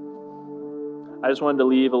 I just wanted to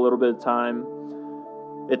leave a little bit of time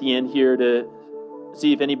at the end here to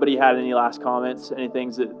see if anybody had any last comments, any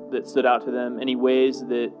things that stood out to them, any ways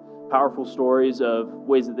that powerful stories of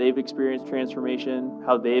ways that they've experienced transformation,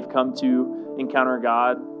 how they've come to encounter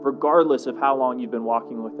God, regardless of how long you've been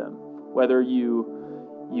walking with Him. Whether you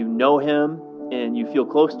know Him and you feel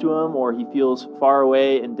close to Him, or He feels far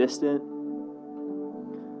away and distant.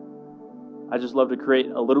 I just love to create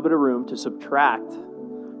a little bit of room to subtract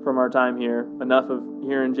from our time here, enough of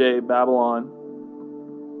hearing Jay babble on,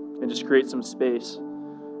 and just create some space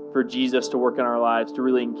for Jesus to work in our lives, to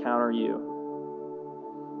really encounter you.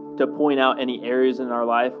 To point out any areas in our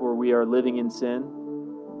life where we are living in sin.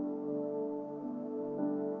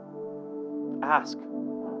 Ask,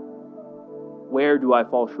 where do I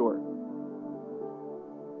fall short?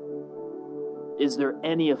 Is there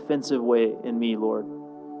any offensive way in me, Lord?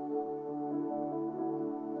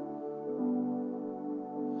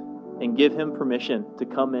 And give Him permission to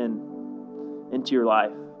come into your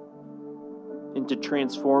life and to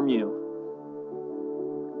transform you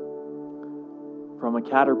from a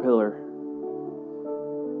caterpillar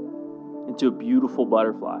into a beautiful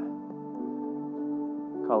butterfly.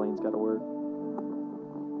 Colleen's got a word.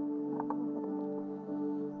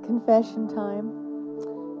 Confession time.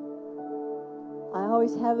 I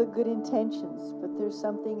always have the good intentions, but there's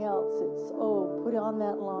something else. It's, put on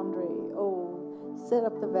that laundry. Set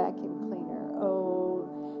up the vacuum cleaner.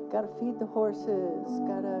 Gotta feed the horses.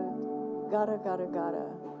 Gotta.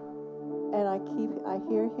 And I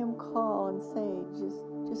hear him call and say,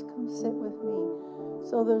 just come sit with me.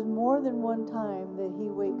 So there's more than one time that he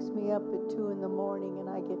wakes me up at 2 a.m. and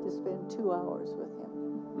I get to spend 2 hours with him.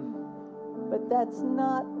 But that's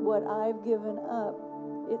not what I've given up.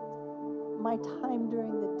 My time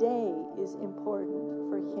during the day is important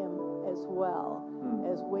for him as well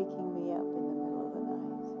as waking me up in the middle of the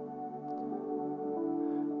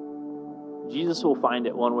night. Jesus will find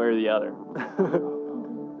it one way or the other.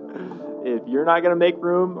 If you're not going to make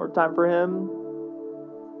room or time for him,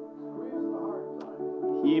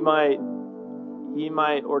 he might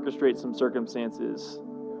orchestrate some circumstances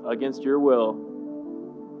against your will.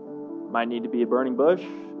 Might need to be a burning bush.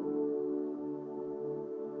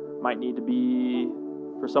 Might need to be,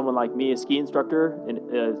 for someone like me, a ski instructor,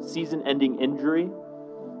 a season-ending injury,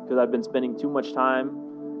 because I've been spending too much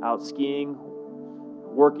time out skiing,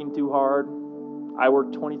 working too hard. I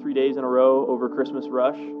worked 23 days in a row over Christmas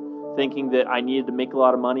rush, thinking that I needed to make a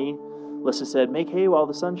lot of money. Lissa said, "Make hay while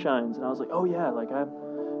the sun shines," and I was like, "Oh yeah,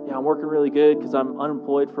 I'm working really good because I'm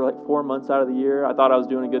unemployed for 4 months out of the year. I thought I was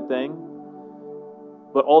doing a good thing."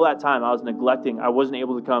 But all that time I was neglecting. I wasn't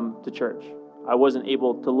able to come to church. I wasn't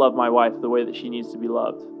able to love my wife the way that she needs to be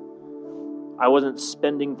loved. I wasn't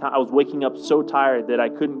spending time. I was waking up so tired that I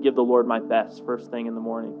couldn't give the Lord my best first thing in the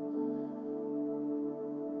morning.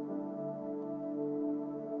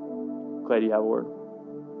 Clay, do you have a word?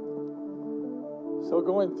 So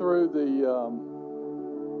going through the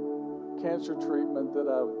cancer treatment that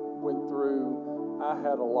I went through, I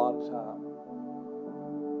had a lot of time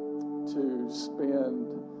to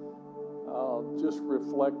spend just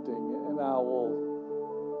reflecting, and I will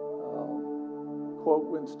quote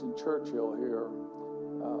Winston Churchill here,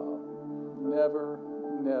 never,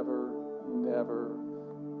 never, never,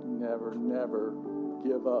 never, never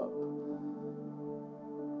give up.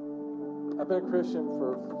 I've been a Christian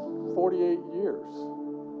for 48 years,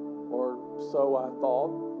 or so I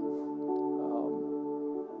thought,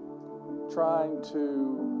 trying to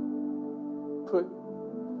put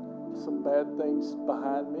some bad things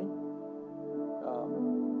behind me.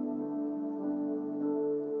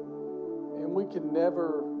 And we can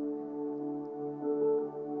never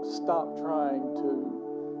stop trying to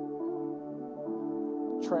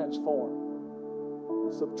transform,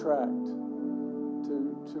 subtract,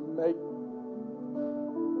 to make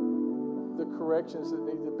the corrections that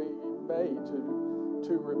need to be made,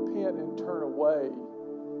 to repent and turn away.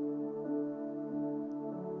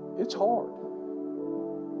 It's hard.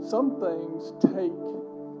 Some things take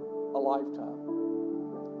a lifetime.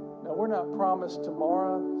 Now, we're not promised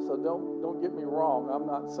tomorrow, so don't get me wrong. I'm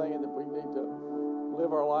not saying that we need to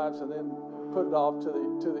live our lives and then put it off to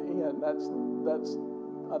the end. That's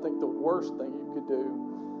I think the worst thing you could do.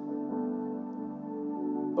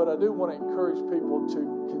 But I do want to encourage people to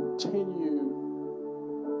continue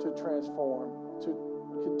to transform, to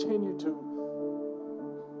continue to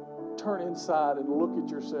turn inside and look at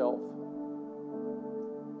yourself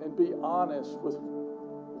and be honest with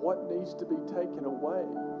what needs to be taken away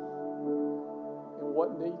and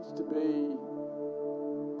what needs to be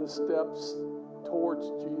the steps towards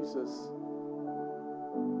Jesus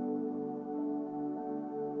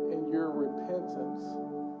in your repentance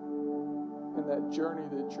and that journey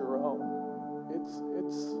that you're on. It's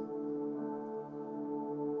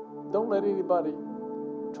don't let anybody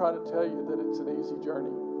try to tell you that it's an easy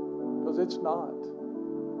journey, because it's not.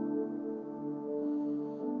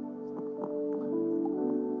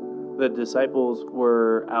 The disciples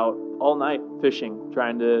were out all night fishing,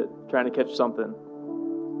 trying to catch something.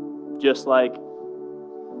 Just like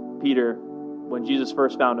Peter, when Jesus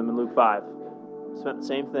first found him in Luke 5. Spent the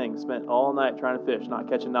same thing, spent all night trying to fish, not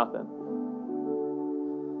catching nothing.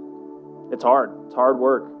 It's hard. It's hard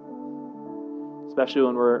work. Especially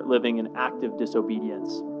when we're living in active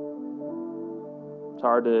disobedience. It's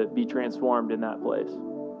hard to be transformed in that place.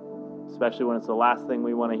 Especially when it's the last thing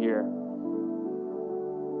we want to hear.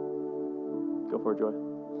 Go for it, Joy.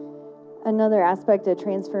 Another aspect of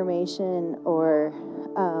transformation or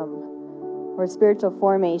spiritual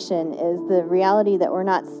formation is the reality that we're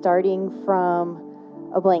not starting from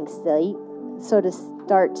a blank slate. So to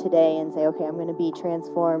start today and say, okay, I'm going to be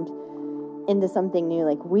transformed into something new.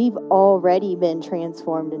 Like, we've already been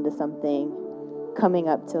transformed into something coming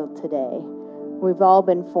up till today. We've all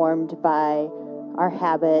been formed by our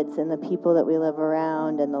habits and the people that we live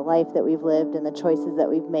around and the life that we've lived and the choices that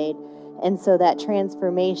we've made. And so that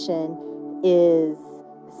transformation is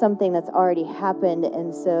something that's already happened.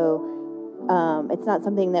 And so it's not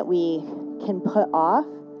something that we can put off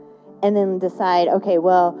and then decide, okay,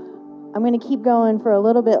 well, I'm going to keep going for a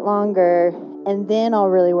little bit longer and then I'll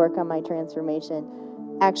really work on my transformation.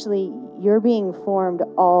 Actually, you're being formed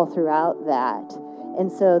all throughout that.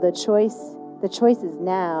 And so the choice is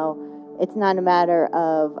now. It's not a matter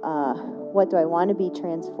of what do I want to be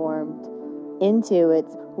transformed into.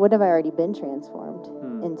 It's what have I already been transformed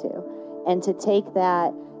into. And to take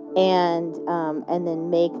that and then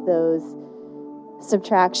make those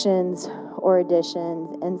subtractions or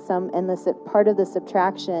additions, and the part of the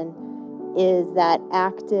subtraction is that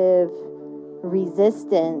active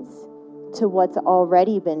resistance to what's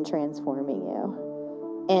already been transforming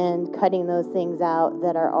you, and cutting those things out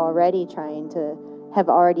that are already have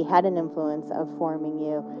already had an influence of forming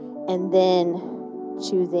you, and then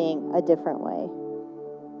choosing a different way.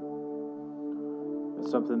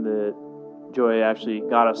 It's something that Joy actually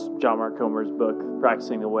got us John Mark Comer's book,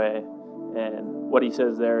 Practicing the Way. And what he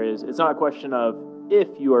says there is, it's not a question of if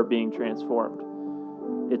you are being transformed.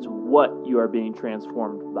 It's what you are being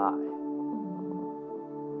transformed by.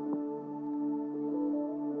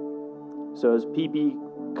 So as PP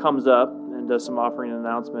comes up and does some offering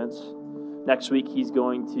announcements, next week he's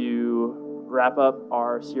going to wrap up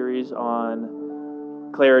our series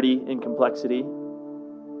on clarity and complexity.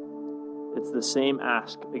 It's the same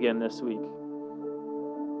ask again this week.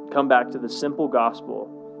 Come back to the simple gospel.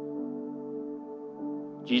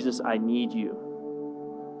 Jesus, I need you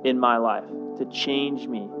in my life to change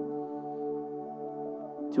me,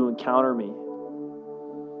 to encounter me.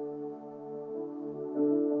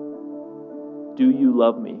 Do you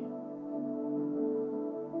love me?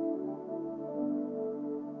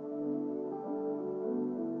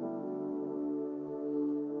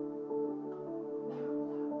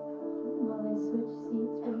 While I switch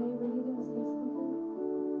seats, Renee, were you going to say something?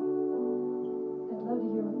 I'd love to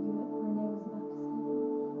hear what Renee was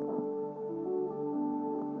about to say.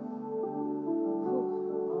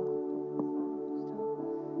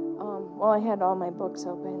 Well, I had all my books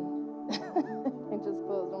open. I just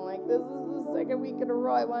closed them like, this is the second week in a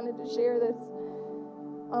row I wanted to share this.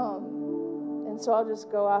 And so I'll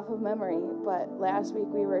just go off of memory. But last week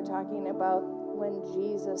we were talking about when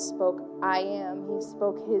Jesus spoke, I am. He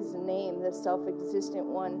spoke his name, the self-existent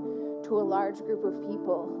one, to a large group of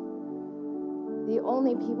people. The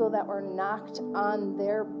only people that were knocked on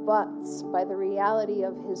their butts by the reality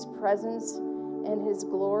of his presence and his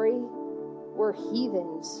glory were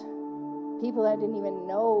heathens. People that didn't even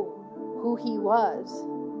know who he was.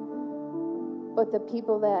 But the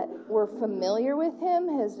people that were familiar with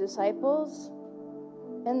him, his disciples,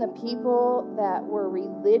 and the people that were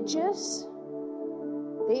religious,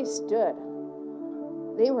 they stood.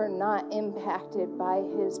 They were not impacted by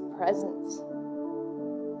his presence.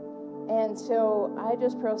 And so I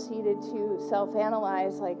just proceeded to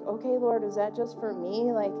self-analyze, like, okay, Lord, is that just for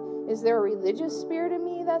me? Like, is there a religious spirit in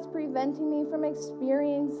me that's preventing me from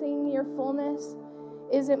experiencing your fullness?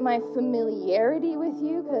 Is it my familiarity with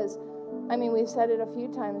you? Because, I mean, we've said it a few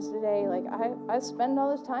times today, like, I spend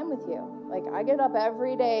all this time with you. Like, I get up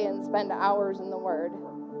every day and spend hours in the Word.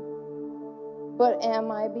 But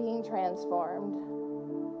am I being transformed?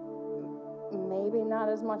 Maybe not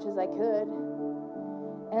as much as I could.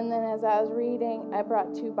 And then as I was reading, I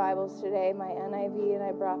brought 2 Bibles today, my NIV and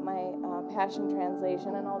I brought my Passion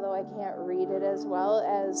Translation. And although I can't read it as well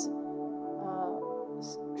as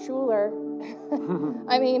Schuler,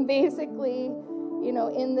 I mean, basically, you know,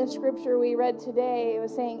 in the scripture we read today, it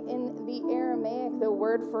was saying in the Aramaic, the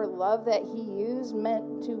word for love that he used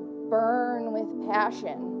meant to burn with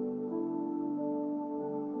passion.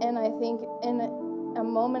 And I think in a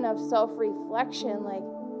moment of self-reflection, like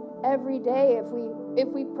every day, if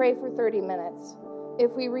we pray for 30 minutes,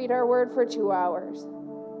 if we read our word for 2 hours,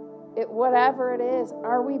 whatever it is,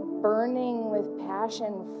 are we burning with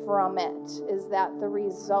passion from it? Is that the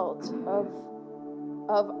result of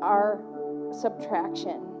our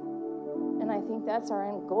subtraction? And I think that's our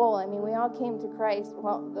end goal. I mean, we all came to Christ.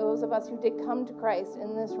 Well, those of us who did come to Christ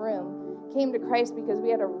in this room came to Christ because we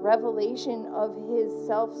had a revelation of his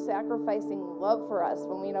self-sacrificing love for us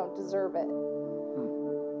when we don't deserve it.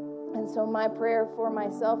 And so my prayer for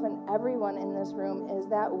myself and everyone in this room is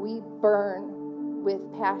that we burn with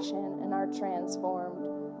passion and are transformed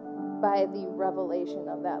by the revelation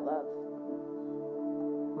of that love.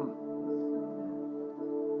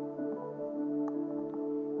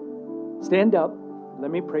 Stand up.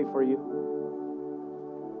 Let me pray for you.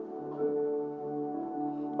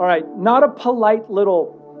 All right, not a polite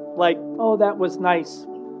little, like, oh, that was nice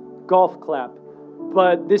golf clap.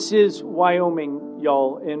 But this is Wyoming,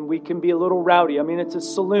 y'all, and we can be a little rowdy. I mean, it's a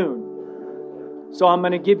saloon. So I'm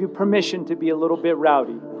going to give you permission to be a little bit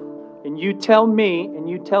rowdy. And you tell me, and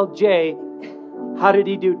you tell Jay, how did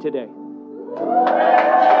he do today?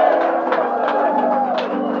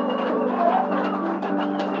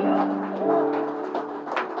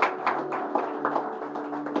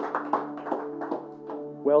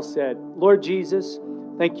 Well said. Lord Jesus,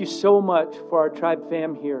 thank you so much for our tribe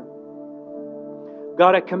fam here.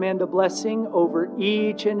 God, I command a blessing over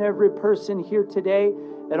each and every person here today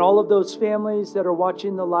and all of those families that are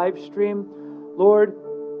watching the live stream. Lord,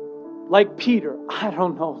 like Peter, I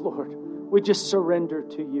don't know, Lord, we just surrender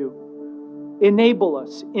to you. Enable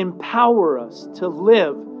us, empower us to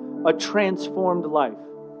live a transformed life.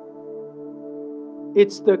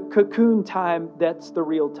 It's the cocoon time that's the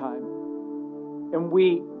real time. And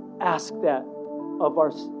we ask that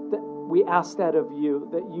of you,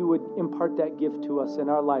 that you would impart that gift to us in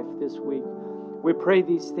our life this week. We pray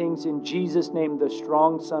these things in Jesus' name, the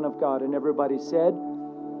strong Son of God. And everybody said,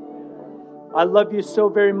 I love you so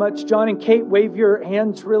very much. John and Kate, wave your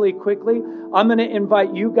hands really quickly. I'm going to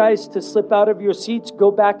invite you guys to slip out of your seats,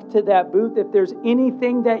 go back to that booth. If there's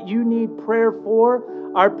anything that you need prayer for,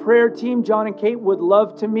 our prayer team, John and Kate, would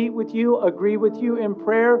love to meet with you, agree with you in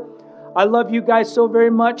prayer. I love you guys so very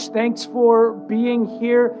much. Thanks for being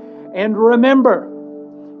here. And remember,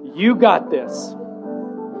 you got this.